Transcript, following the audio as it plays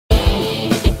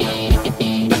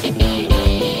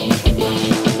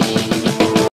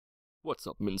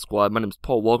What's up, Mitten Squad? My name is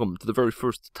Paul. Welcome to the very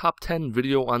first top 10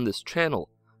 video on this channel.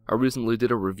 I recently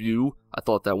did a review. I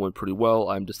thought that went pretty well.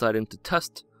 I'm deciding to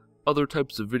test other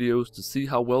types of videos to see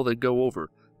how well they go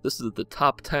over. This is the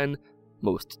top 10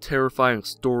 most terrifying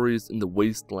stories in the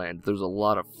Wasteland. There's a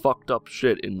lot of fucked up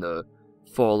shit in the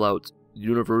Fallout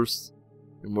universe,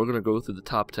 and we're gonna go through the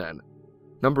top 10.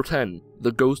 Number 10,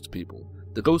 the Ghost People.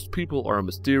 The Ghost People are a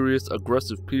mysterious,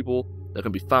 aggressive people that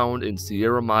can be found in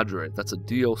Sierra Madre. That's a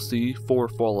DLC for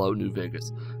Fallout New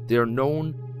Vegas. They are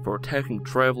known for attacking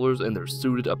travelers and their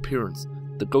suited appearance.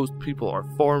 The Ghost People are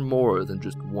far more than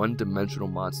just one-dimensional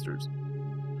monsters.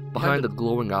 Behind the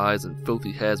glowing eyes and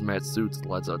filthy hazmat suits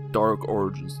lies a dark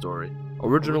origin story.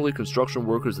 Originally construction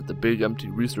workers at the Big Empty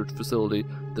Research Facility,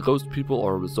 the Ghost People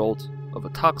are a result of a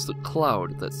toxic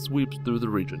cloud that sweeps through the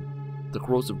region. The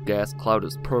corrosive gas cloud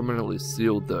has permanently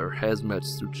sealed their hazmat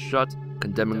suits shut,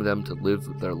 condemning them to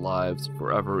live their lives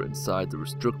forever inside the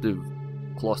restrictive,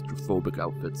 claustrophobic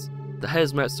outfits. The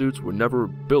hazmat suits were never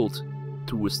built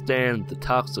to withstand the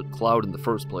toxic cloud in the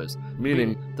first place,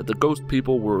 meaning that the Ghost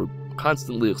People were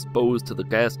constantly exposed to the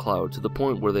gas cloud to the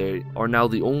point where they are now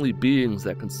the only beings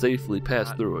that can safely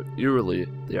pass through it. Eerily,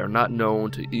 they are not known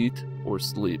to eat or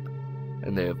sleep,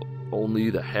 and they have only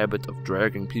the habit of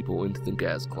dragging people into the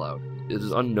gas cloud. It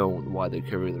is unknown why they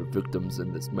carry their victims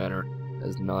in this manner,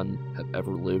 as none have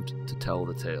ever lived to tell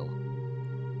the tale.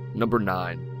 Number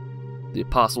 9. The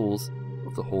Apostles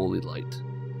of the Holy Light.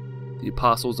 The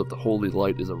Apostles of the Holy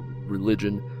Light is a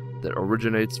religion that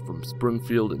originates from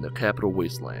Springfield in the capital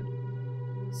Wasteland.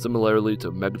 Similarly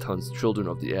to Megaton's Children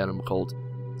of the Atom cult,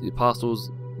 the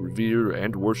Apostles revere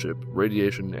and worship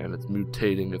radiation and its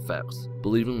mutating effects.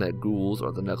 Believing that ghouls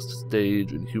are the next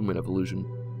stage in human evolution,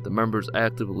 the members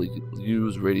actively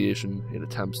use radiation in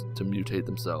attempts to mutate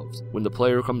themselves. When the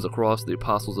player comes across the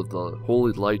Apostles of the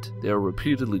Holy Light, they are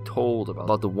repeatedly told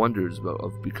about the wonders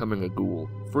of becoming a ghoul.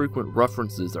 Frequent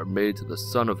references are made to the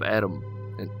Son of Adam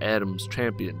and Adam's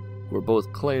Champion, who are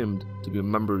both claimed to be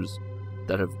members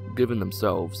that have given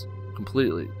themselves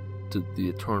completely to the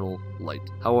eternal light.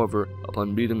 However,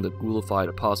 upon meeting the ghoulified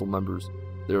apostle members,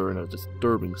 they are in a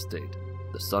disturbing state.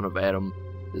 The Son of Adam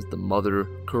is the Mother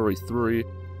Curry 3,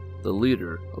 the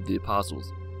leader of the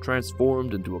apostles.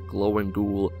 Transformed into a glowing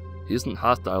ghoul, he isn't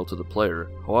hostile to the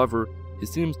player. However, he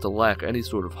seems to lack any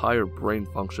sort of higher brain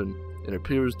function and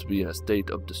appears to be in a state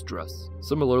of distress.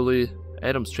 Similarly,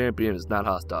 Adam's Champion is not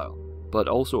hostile, but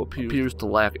also appears to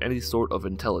lack any sort of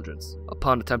intelligence.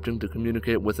 Upon attempting to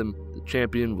communicate with him, the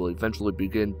Champion will eventually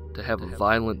begin to have a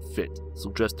violent fit,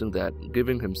 suggesting that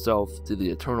giving himself to the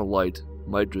eternal light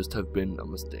might just have been a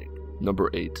mistake.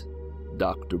 Number 8.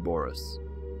 Dr. Boris.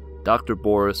 Dr.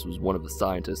 Boris was one of the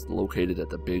scientists located at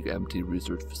the Big Empty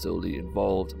Research Facility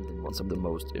involved in some of the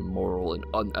most immoral and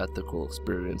unethical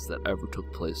experience that ever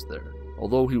took place there.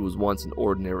 Although he was once an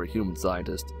ordinary human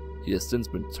scientist, he has since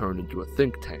been turned into a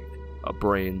think tank, a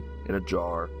brain in a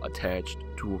jar attached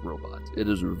to a robot. It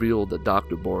is revealed that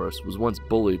Dr. Boris was once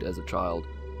bullied as a child,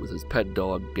 with his pet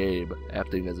dog Gabe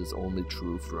acting as his only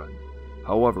true friend.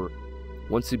 However,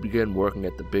 once he began working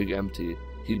at the Big Empty,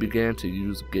 he began to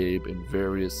use Gabe in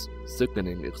various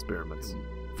sickening experiments,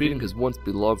 feeding his once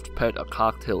beloved pet a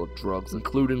cocktail of drugs,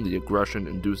 including the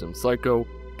aggression-inducing psycho.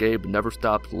 Gabe never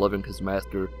stopped loving his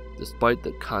master, despite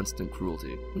the constant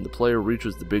cruelty. When the player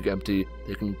reaches the Big Empty,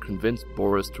 they can convince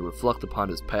Boris to reflect upon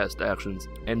his past actions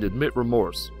and admit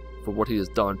remorse for what he has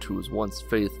done to his once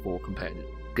faithful companion.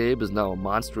 Gabe is now a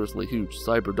monstrously huge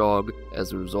cyber dog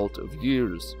as a result of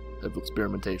years of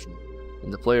experimentation,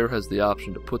 and the player has the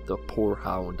option to put the poor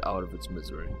hound out of its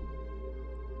misery.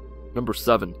 Number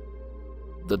 7.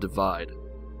 The Divide.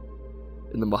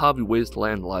 In the Mojave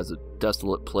Wasteland lies a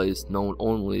desolate place known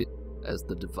only as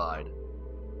the Divide.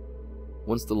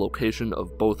 Once the location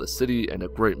of both a city and a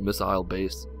great missile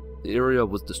base, the area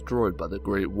was destroyed by the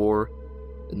Great War,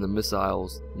 and the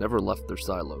missiles never left their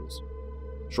silos.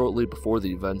 Shortly before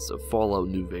the events of Fallout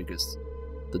New Vegas,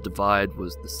 the Divide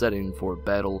was the setting for a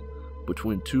battle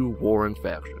between two warring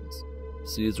factions,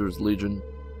 Caesar's Legion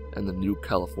and the New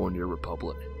California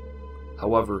Republic.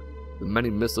 However, the many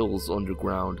missiles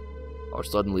underground are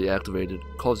suddenly activated,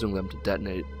 causing them to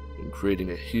detonate and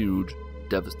creating a huge,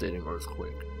 devastating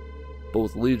earthquake.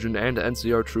 Both Legion and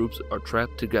NCR troops are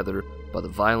trapped together by the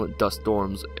violent dust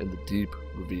storms and the deep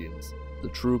ravines. The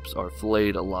troops are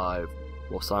flayed alive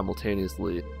while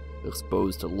simultaneously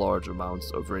exposed to large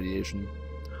amounts of radiation.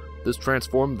 This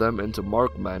transformed them into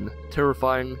markmen,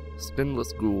 terrifying,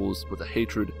 skinless ghouls with a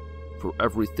hatred for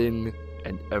everything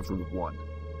and everyone.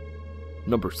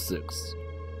 Number 6.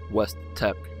 West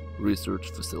Tech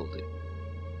Research Facility.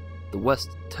 The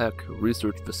West Tech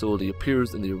Research Facility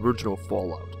appears in the original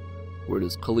Fallout. where it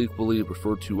is colloquially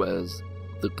referred to as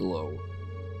the Glow.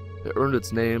 It earned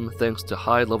its name thanks to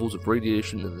high levels of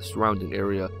radiation in the surrounding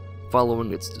area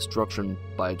following its destruction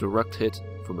by a direct hit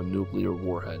from a nuclear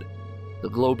warhead. The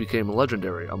Glow became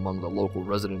legendary among the local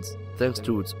residents thanks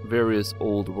to its various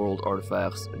old world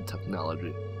artifacts and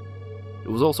technology. It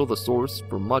was also the source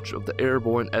for much of the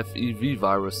airborne FEV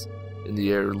virus in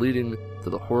the air, leading to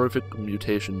the horrific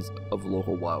mutations of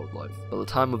local wildlife. By the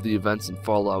time of the events in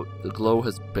Fallout, the Glow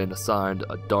has been assigned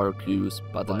a dark use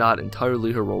by the not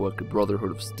entirely heroic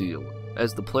Brotherhood of Steel.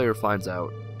 As the player finds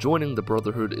out, joining the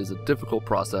Brotherhood is a difficult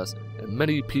process, and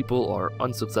many people are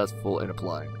unsuccessful in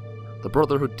applying. The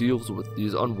Brotherhood deals with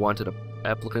these unwanted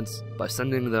applicants by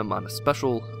sending them on a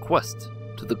special quest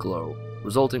to the Glow,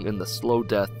 resulting in the slow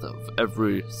death of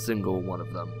every single one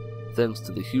of them, thanks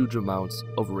to the huge amounts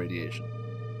of radiation.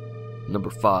 Number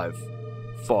 5.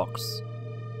 Fawkes.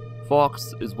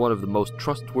 Fawkes is one of the most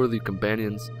trustworthy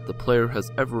companions the player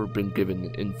has ever been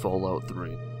given in Fallout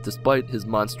 3, despite his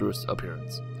monstrous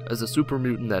appearance. As a super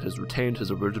mutant that has retained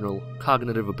his original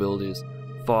cognitive abilities,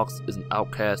 Fawkes is an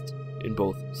outcast in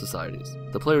both societies.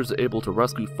 The player is able to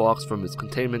rescue Fawkes from his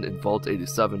containment in Vault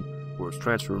 87, where his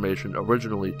transformation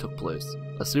originally took place.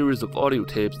 A series of audio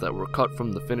tapes that were cut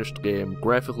from the finished game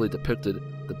graphically depicted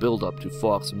the build-up to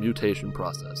Fawkes' mutation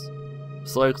process.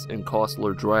 Sykes and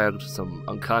Kostler dragged some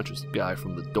unconscious guy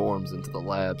from the dorms into the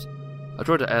labs. I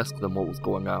tried to ask them what was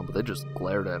going on, but they just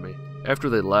glared at me. After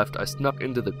they left, I snuck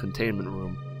into the containment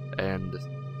room, and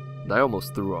I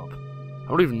almost threw up. I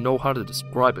don't even know how to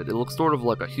describe it. It looked sort of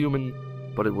like a human,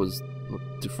 but it was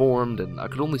deformed, and I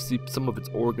could only see some of its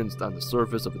organs on the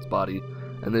surface of its body,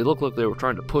 and they looked like they were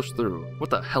trying to push through.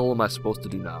 What the hell am I supposed to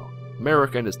do now?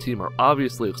 Merrick and his team are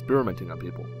obviously experimenting on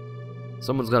people.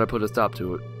 Someone's gotta put a stop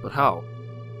to it, but how?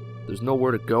 There's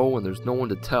nowhere to go, and there's no one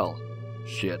to tell.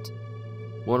 Shit.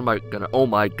 What am I gonna— oh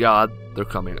my god, they're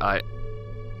coming.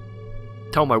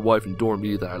 Tell my wife and Dorm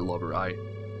E that I love her.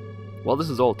 While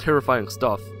this is all terrifying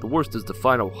stuff, the worst is the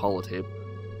final holotape,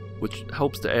 which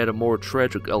helps to add a more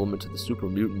tragic element to the super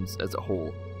mutants as a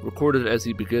whole. Recorded as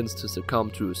he begins to succumb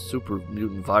to a super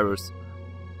mutant virus,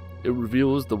 it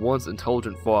reveals the once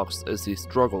intelligent Fawkes as he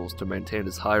struggles to maintain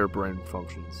his higher brain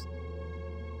functions.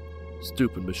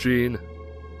 Stupid machine.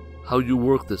 How you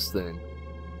work this thing?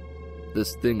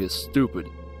 This thing is stupid.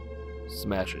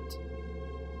 Smash it.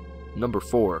 Number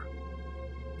 4.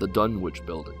 The Dunwich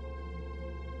Building.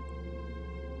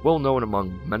 Well known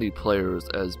among many players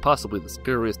as possibly the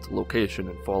scariest location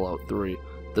in Fallout 3,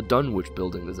 the Dunwich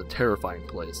Building is a terrifying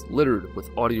place, littered with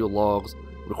audio logs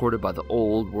recorded by the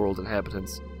old world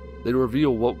inhabitants. They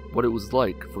reveal what it was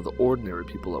like for the ordinary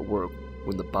people at work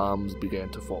when the bombs began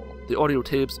to fall. The audio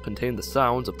tapes contain the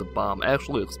sounds of the bomb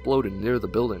actually exploding near the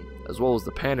building, as well as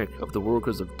the panic of the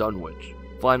workers of Dunwich.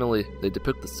 Finally, they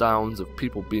depict the sounds of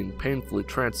people being painfully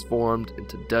transformed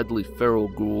into deadly feral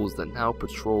ghouls that now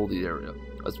patrol the area,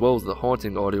 as well as the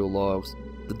haunting audio logs.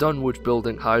 The Dunwich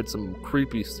Building hides some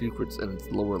creepy secrets in its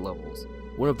lower levels.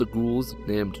 One of the ghouls,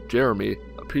 named Jeremy,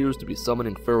 appears to be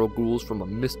summoning feral ghouls from a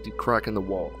misty crack in the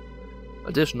wall.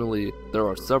 Additionally, there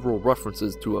are several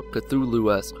references to a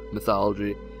Cthulhu-esque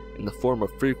mythology in the form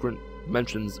of frequent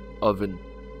mentions of an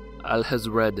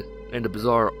Alhazred and a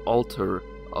bizarre altar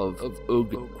of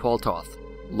Ugg-Qualtoth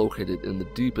located in the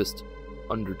deepest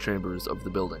underchambers of the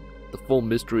building. The full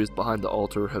mysteries behind the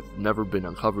altar have never been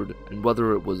uncovered, and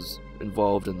whether it was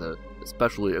involved in the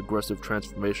especially aggressive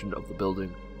transformation of the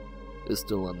building is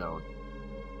still unknown.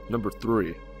 Number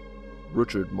 3.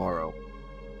 Richard Morrow.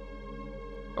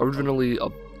 Originally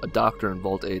a doctor in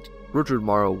Vault 8, Richard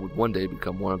Morrow would one day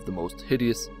become one of the most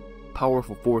hideous,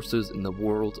 powerful forces in the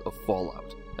world of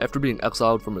Fallout. After being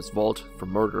exiled from his vault for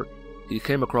murder, he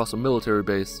came across a military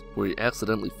base where he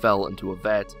accidentally fell into a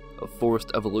vat of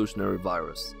forced evolutionary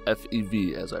virus,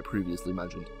 FEV as I previously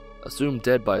mentioned. Assumed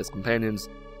dead by his companions,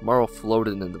 Morrow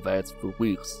floated in the vats for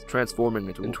weeks, transforming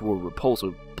into a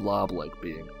repulsive blob-like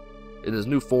being. In his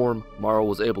new form, Morrow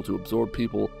was able to absorb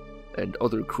people and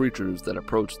other creatures that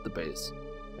approached the base,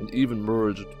 and even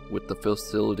merged with the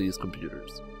facility's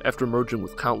computers. After merging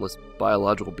with countless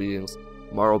biological beings,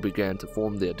 Morrow began to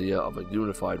form the idea of a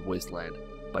unified wasteland,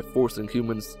 by forcing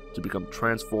humans to become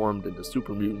transformed into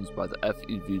super mutants by the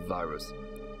FEV virus.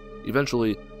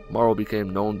 Eventually, Morrow became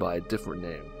known by a different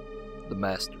name, the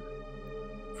Master.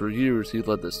 For years, he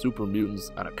led the super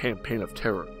mutants on a campaign of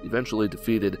terror, eventually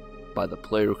defeated by the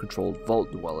player-controlled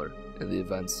Vault Dweller in the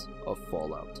events of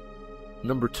Fallout.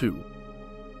 Number 2.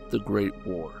 The Great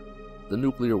War. The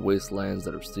nuclear wastelands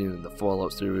that are seen in the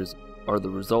Fallout series are the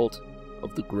result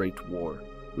of the Great War,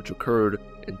 which occurred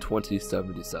in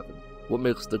 2077. What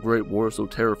makes the Great War so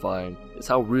terrifying is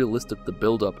how realistic the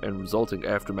buildup and resulting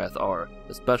aftermath are,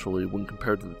 especially when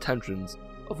compared to the tensions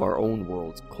of our own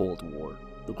world's Cold War.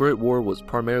 The Great War was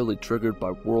primarily triggered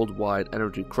by worldwide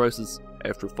energy crisis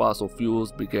after fossil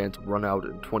fuels began to run out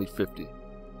in 2050.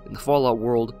 In the Fallout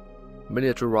world,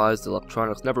 miniaturized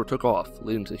electronics never took off,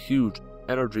 leading to huge,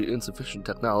 energy-insufficient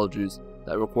technologies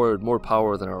that required more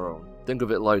power than our own. Think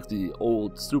of it like the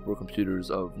old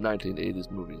supercomputers of 1980s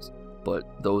movies,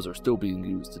 but those are still being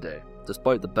used today.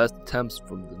 Despite the best attempts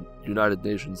from the United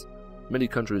Nations, many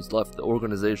countries left the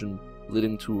organization,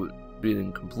 leading to it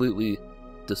being completely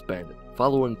disbanded.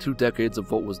 Following 2 decades of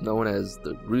what was known as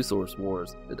the Resource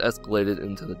Wars, it escalated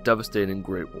into the devastating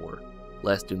Great War.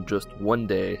 Lasting just 1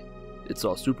 day, it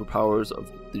saw superpowers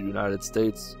of the United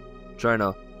States,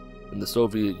 China, and the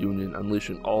Soviet Union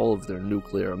unleashing all of their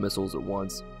nuclear missiles at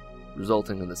once,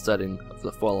 resulting in the setting of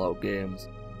the Fallout games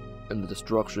and the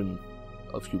destruction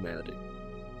of humanity.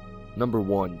 Number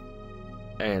 1.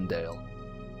 Andale.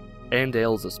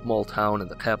 Andale is a small town in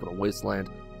the capital Wasteland,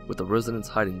 with the residents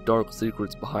hiding dark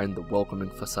secrets behind the welcoming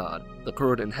facade. The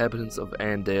current inhabitants of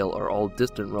Andale are all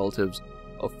distant relatives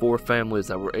of 4 families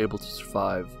that were able to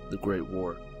survive the Great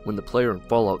War. When the player in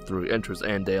Fallout 3 enters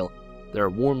Andale, they are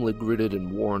warmly greeted and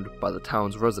warned by the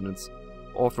town's residents,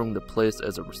 offering the place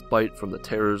as a respite from the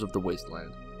terrors of the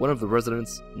wasteland. One of the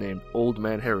residents, named Old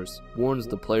Man Harris, warns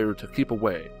the player to keep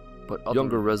away, but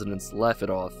younger residents laugh it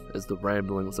off as the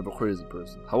ramblings of a crazy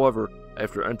person. However,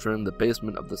 after entering the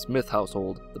basement of the Smith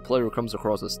household, the player comes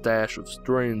across a stash of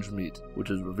strange meat, which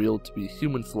is revealed to be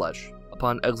human flesh.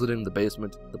 Upon exiting the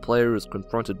basement, the player is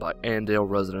confronted by Andale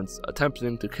residents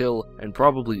attempting to kill and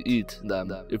probably eat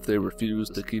them if they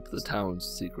refuse to keep the town's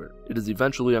secret. It is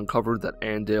eventually uncovered that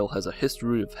Andale has a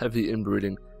history of heavy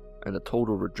inbreeding and a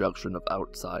total rejection of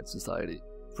outside society.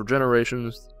 For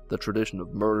generations, the tradition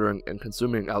of murdering and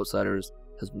consuming outsiders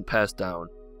has been passed down,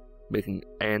 making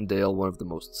Andale one of the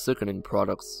most sickening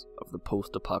products of the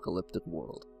post-apocalyptic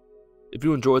world. If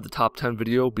you enjoyed the top 10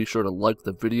 video, be sure to like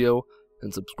the video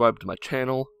and subscribe to my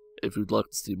channel if you'd like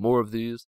to see more of these.